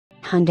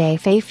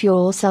Hyundai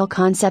Fuel Cell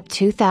Concept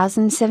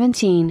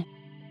 2017.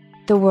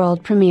 The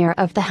world premiere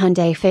of the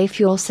Hyundai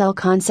Fuel Cell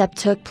Concept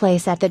took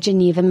place at the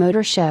Geneva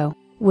Motor Show,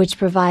 which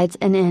provides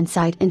an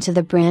insight into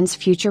the brand's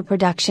future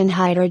production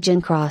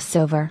hydrogen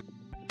crossover.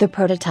 The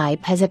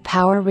prototype has a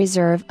power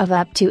reserve of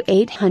up to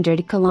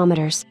 800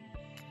 kilometers.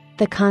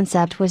 The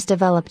concept was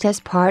developed as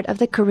part of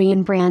the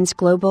Korean brand's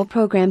global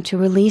program to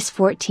release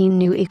 14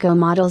 new eco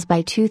models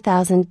by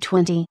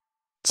 2020.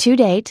 To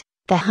date,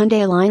 the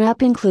Hyundai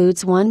lineup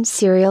includes one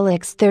serial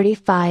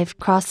X35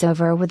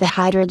 crossover with a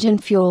hydrogen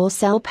fuel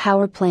cell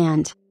power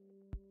plant.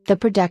 The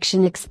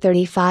production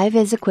X35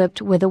 is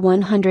equipped with a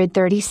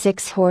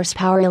 136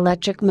 horsepower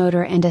electric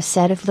motor and a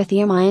set of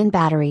lithium-ion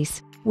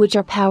batteries, which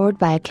are powered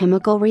by a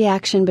chemical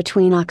reaction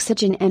between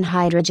oxygen and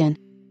hydrogen.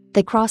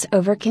 The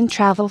crossover can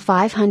travel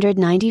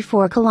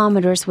 594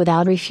 kilometers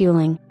without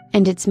refueling,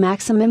 and its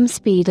maximum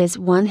speed is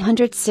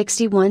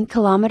 161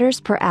 kilometers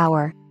per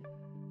hour.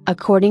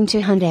 According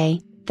to Hyundai,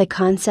 the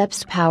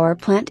concept's power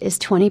plant is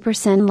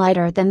 20%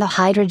 lighter than the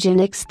hydrogen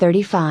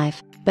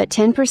X35, but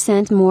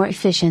 10% more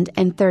efficient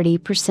and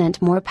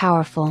 30% more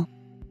powerful.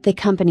 The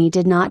company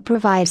did not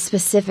provide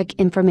specific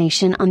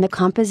information on the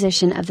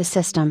composition of the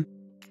system.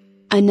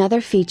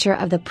 Another feature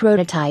of the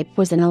prototype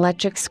was an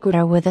electric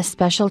scooter with a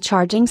special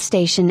charging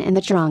station in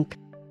the trunk.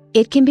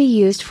 It can be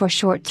used for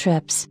short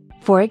trips,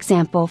 for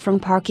example from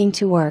parking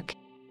to work.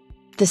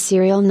 The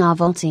serial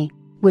novelty,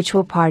 which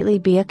will partly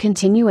be a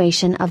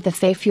continuation of the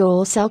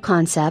fuel cell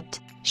concept,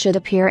 should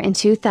appear in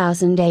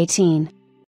 2018.